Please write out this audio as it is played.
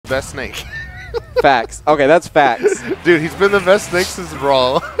best snake. Facts. Okay, that's facts. Dude, he's been the best snake since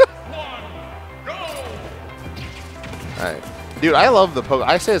Brawl. Alright. Dude, I love the Pokemon.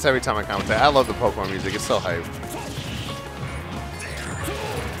 I say this every time I commentate. I love the Pokemon music. It's so hype.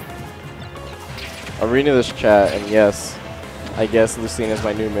 I'm reading this chat, and yes, I guess Lucina is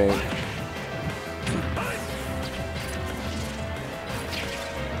my new main.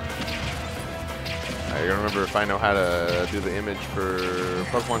 Alright, you remember if I know how to do the image for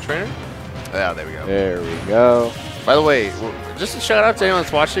Pokemon Trainer? Yeah, there we go. There we go. By the way, just a shout out to anyone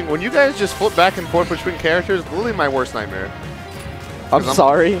that's watching. When you guys just flip back and forth between characters, literally my worst nightmare. I'm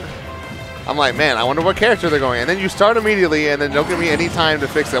sorry. I'm like, man, I wonder what character they're going. And then you start immediately, and then don't give me any time to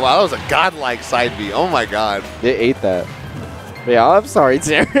fix it. Wow, that was a godlike side B. Oh my god. They ate that. But yeah, I'm sorry,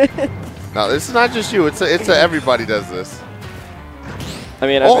 Terry. No, this is not just you. It's everybody does this. I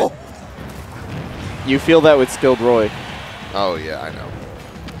mean, oh! You feel that with Skilled Roy. Oh yeah, I know.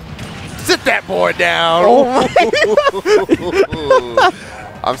 Sit that boy down. Oh my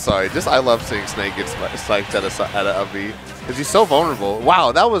I'm sorry. Just I love seeing Snake get psyched at a B because he's so vulnerable.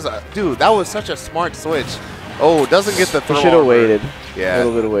 Wow, that was dude. That was such a smart switch. Oh, doesn't get the throw. He should have waited. Yeah, a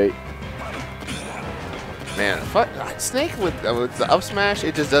little bit of wait. Man, Snake with the up smash,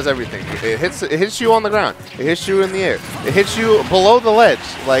 it just does everything. It hits you on the ground. It hits you in the air. It hits you below the ledge.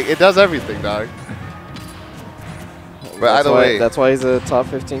 Like it does everything, dog. But either way, that's why he's a top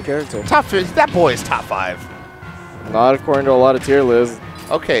 15 character. Top 15. That boy is top 5. Not according to a lot of tier lists.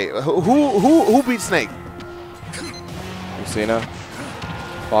 Okay, who beat Snake? Lucina,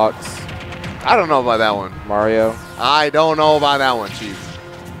 Fox. I don't know about that one. Mario. I don't know about that one, Chief.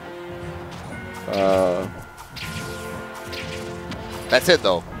 That's it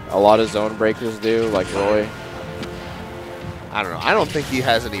though. A lot of zone breakers do, like Roy. I don't know. I don't think he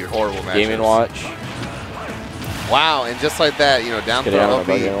has any horrible matchups. Game & Watch. Wow, and just like that, you know, down throw up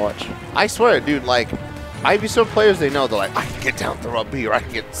B. I swear, dude, like, Ivysaur players, they know, they're like, I can get down throw up B, or I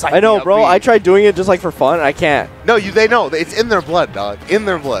can get side I know, B, bro. B. I tried doing it just like for fun. I can't. No, they know. It's in their blood, dog. In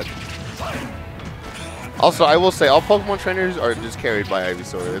their blood. Also, I will say, all Pokemon trainers are just carried by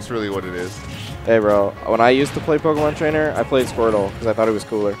Ivysaur. That's really what it is. Hey, bro. When I used to play Pokemon Trainer, I played Squirtle because I thought it was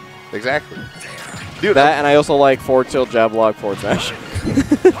cooler. Exactly. Dude, that, and I also like forward tilt, jab block, forward smash.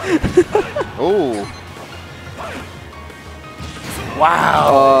 Ooh.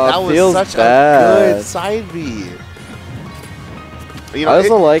 Wow, that was such bad. a good side B. You know, I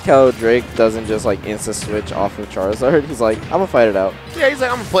also like how Drake doesn't just like insta switch off of Charizard. He's like, I'm gonna fight it out. Yeah, he's like,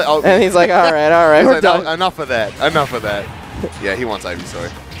 I'm gonna play. Oh. And he's like, all right, we're like, done. No, enough of that. Enough of that. Yeah, he wants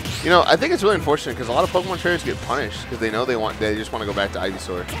Ivysaur. You know, I think it's really unfortunate because a lot of Pokemon trainers get punished because they know they just want to go back to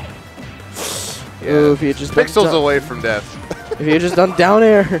Ivysaur. Yeah, ooh, if you just pixels away from death. If you just done down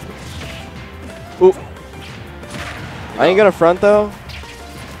air. Ooh. I ain't gonna front though.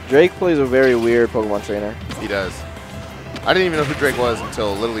 Drake plays a very weird Pokemon trainer. He does. I didn't even know who Drake was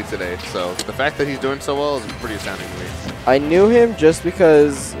until literally today. So the fact that he's doing so well is pretty astounding to me. I knew him just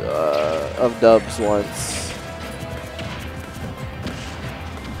because of dubs once.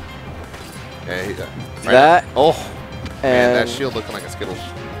 Yeah, that. Oh, man, that shield looking like a Skittle.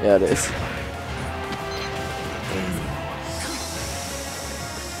 Yeah, it is.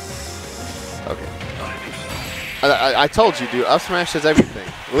 Okay. I told you, dude. Up smash does everything.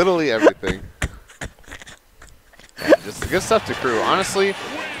 Literally everything. Yeah, just good stuff to Kr3w. Honestly,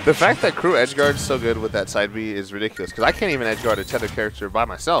 the fact that Kr3w edgeguards so good with that side B is ridiculous. Because I can't even edgeguard a tether character by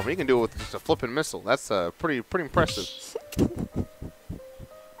myself. He can do it with just a flipping missile. That's pretty impressive.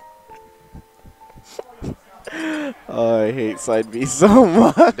 Oh, I hate side B so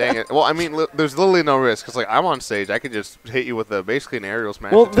much. Dang it. Well, I mean, there's literally no risk. Because, like, I'm on stage. I could just hit you with basically an aerial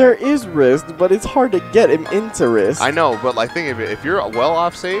smash. Well, there is risk, but it's hard to get him into risk. I know, but, like, think of it. If you're well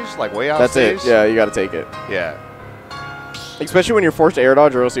off stage, like, way off stage. That's it. Yeah, you got to take it. Yeah. Especially when you're forced to air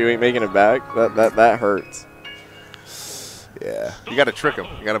dodge or else you ain't making it back. That hurts. Yeah. You got to trick him.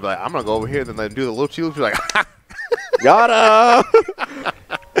 You got to be like, I'm going to go over here, then they do the loop-loop. You're like, got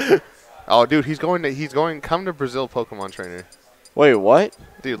him! Oh, dude, he's going. Come to Brazil, Pokemon trainer. Wait, what?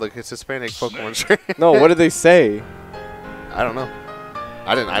 Dude, like it's Hispanic Pokemon trainer. No, what did they say? I don't know.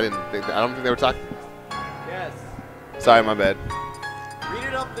 I don't think they were talking. Yes. Sorry, my bad. Read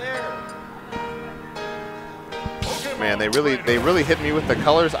it up there. Man, they really hit me with the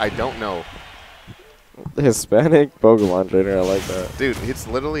colors. I don't know. Hispanic Pokemon trainer, I like that. Dude, it's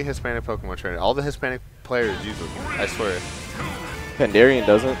literally Hispanic Pokemon trainer. All the Hispanic players use it. I swear. Pandarian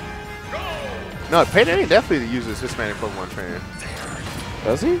doesn't. No, Pandarian definitely uses Hispanic Pokemon trainer.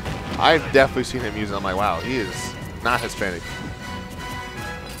 Does he? I've definitely seen him use it. I'm like, wow, he is not Hispanic.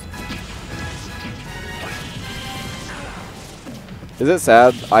 Is it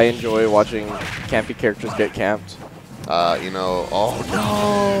sad? I enjoy watching campy characters get camped. You know, oh no!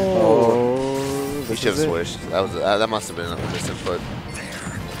 Oh, You should have switched. That must have been a misinput.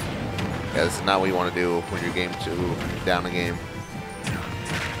 Yeah, this is not what you want to do when you're game 2 down a game.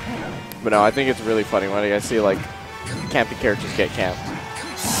 But no, I think it's really funny when I see like campy characters get camped.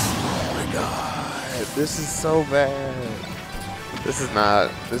 Oh my god, this is so bad. This is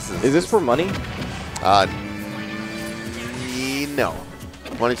not. This is. Is this for money? No.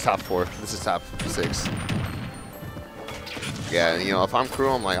 Money's top 4. This is top 6. Yeah, you know, if I'm crew,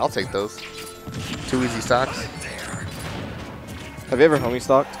 I'm like, I'll take those. 2 easy stocks. Have you ever homie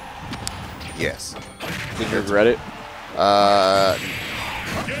stocked? Yes. Did you regret it?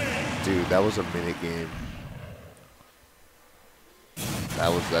 Dude, that was a minute game.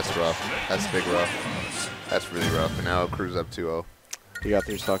 That's rough. That's big rough. That's really rough. And now crew's up 2-0. You got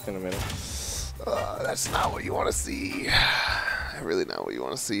 3 stocked in a minute. That's not what you want to see. Really not what you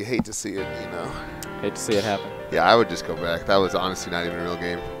want to see. Hate to see it, you know. Hate to see it happen. Yeah, I would just go back. That was honestly not even a real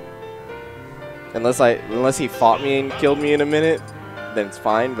game. Unless he fought me and killed me in a minute, then it's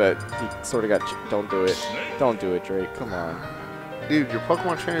fine. But he sort of got. Don't do it. Don't do it, Drake. Come on. Dude, your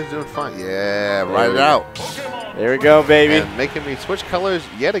Pokemon trainer's doing fine. Yeah, ride it out. There we go, baby. And making me switch colors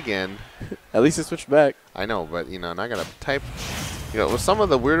yet again. At least it switched back. I know, but you know, not gonna type. You know, with some of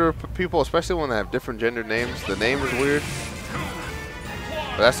the weirder people, especially when they have different gender names, the name is weird.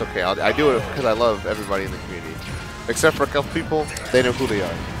 But that's okay. I do it because I love everybody in the community. Except for a couple people, they know who they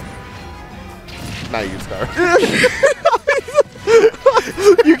are. Not you, Star.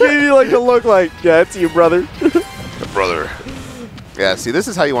 You gave me like a look like, yeah, it's you, brother. Brother. Yeah, see, this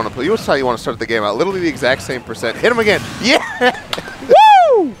is how you want to play. This is how you want to start the game out. Literally the exact same percent. Hit him again. Yeah!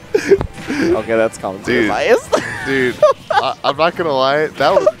 Woo! Okay, that's commentary bias. Dude, I'm not going to lie.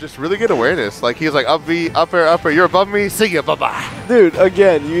 That was just really good awareness. Like, he was like, up B, up air, you're above me, see ya, bye-bye. Dude,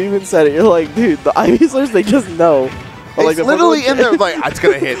 again, you even said it. You're like, dude, the Ivy Slurs, they just know. It's like literally in there, like, it's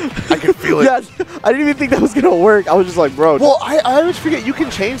going to hit. I can feel it. Yeah, I didn't even think that was going to work. I was just like, bro. Well, I always forget you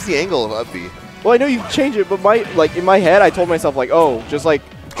can change the angle of up B. Well, I know you can change it, but in my head, I told myself, like, oh, just like,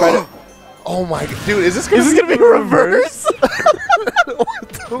 try to. Oh my god. Dude, is this going to be reverse? What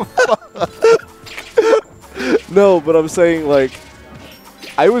the fuck? No, but I'm saying, like,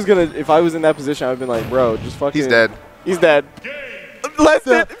 if I was in that position, I would have been like, bro, just fucking. He's dead. He's dead. Less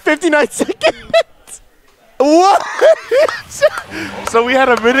than 59 seconds. What? So we had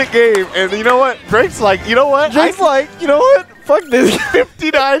a minute game, and you know what? Drake's like, you know what? Drake's like, you know what? Fuck this.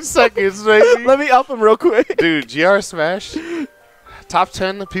 59 seconds, baby. Let me up him real quick. Dude, GR Smash, top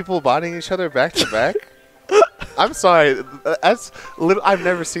 10 people botting each other back to back. I'm sorry. I've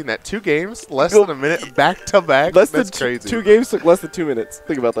never seen that. 2 games, less than a minute, back to back. That's crazy. 2 games took less than 2 minutes.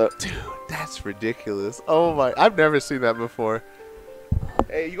 Think about that. Dude, that's ridiculous. Oh my. I've never seen that before.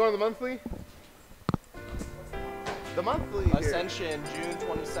 Hey, you going to the monthly? The monthly here. Ascension, June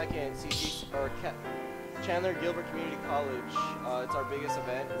 22nd, CG or Chandler Gilbert Community College. It's our biggest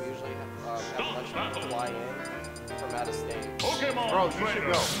event. We usually have a bunch of people fly in from out of state. Bro, you should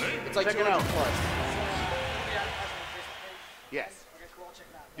go. It's like check it out. plus. Yes.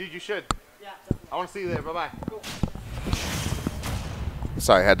 Dude, you should. Yeah, I want to see you there. Bye-bye. Cool.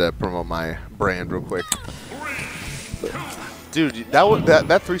 Sorry, I had to promote my brand real quick. Dude,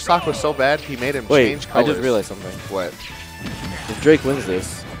 that 3 stock was so bad, he made him change colors. I just realized something. What? If Drake wins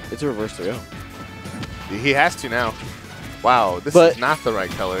this, it's a reverse 3-0. He has to now. Wow, this is not the right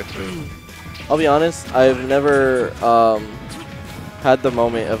color. I'll be honest, I've never had the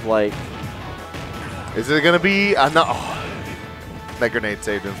moment of like... Is it going to be... no. Oh, that grenade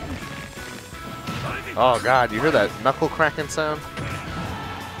saved him. Oh, God, you hear that knuckle cracking sound?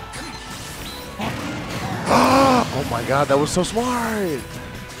 Oh my god, that was so smart! I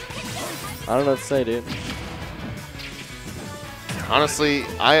don't know what to say, dude. Honestly,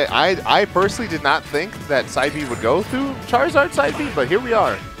 I personally did not think that side B would go through Charizard side B, but here we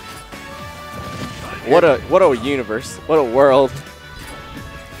are. What a universe. What a world.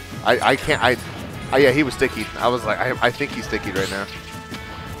 Yeah, he was sticky. I was like, I think he's sticky right now.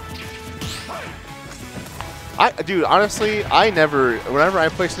 Dude, honestly, whenever I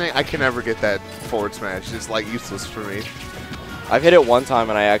play Snake, I can never get that forward smash. It's like useless for me. I've hit it one time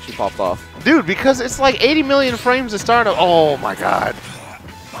and I actually popped off. Dude, because it's like 80 million frames to start up. Oh my god.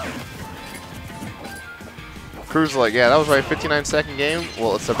 Crew's like, yeah, that was right, 59-second game.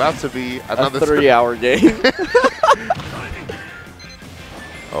 Well, it's about to be another 3-hour game.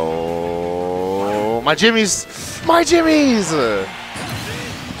 Oh, my Jimmies! My Jimmies!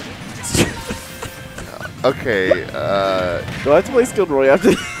 Okay, do I have to play Skilled Roy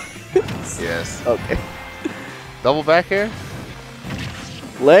after this? Yes. Okay. Double back air?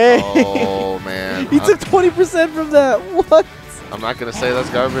 Lay. Oh, man. He took 20% from that. What? I'm not going to say that's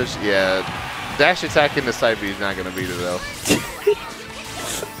garbage. Yeah. Dash attack into side B is not going to beat it, though.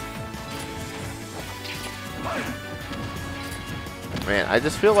 Man, I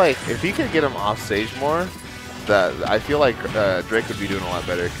just feel like if he could get him off stage more, I feel like Drake would be doing a lot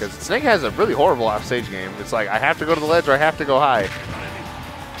better. Because Snake has a really horrible off stage game. It's like, I have to go to the ledge or I have to go high.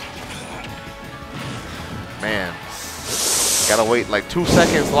 Man. Gotta wait like 2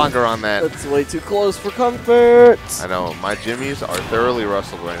 seconds longer on that. That's way too close for comfort. I know. My jimmies are thoroughly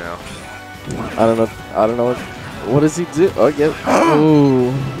rustled right now. I don't know. What does he do? Oh, yeah.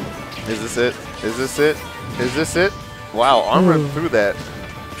 Ooh. Is this it? Is this it? Is this it? Wow, armored through that.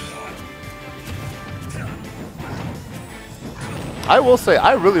 I will say,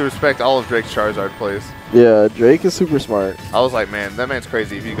 I really respect all of Drake's Charizard plays. Yeah, Drake is super smart. I was like, man, that man's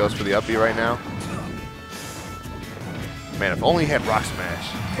crazy if he goes for the up B right now. Man, if only he had Rock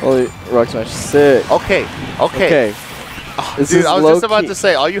Smash. Only Rock Smash. Sick. Okay, okay. Oh, dude, I was just about to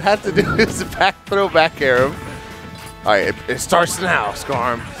say, all you have to do is back throw, back air him. All right, it starts now,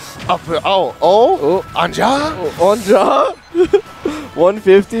 Scarm. Up, oh, Anja? Anja?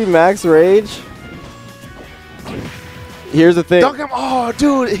 150, max rage. Here's the thing. Dunk him. Oh,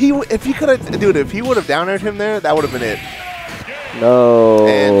 dude, if he would have down aired him there, that would have been it. No.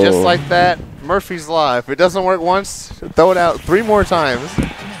 And just like that, Murphy's Law. If it doesn't work once, throw it out 3 more times.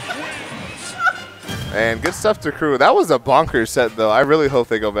 And good stuff to Crew. That was a bonkers set, though. I really hope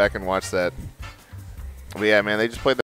they go back and watch that. But yeah, man, they just played the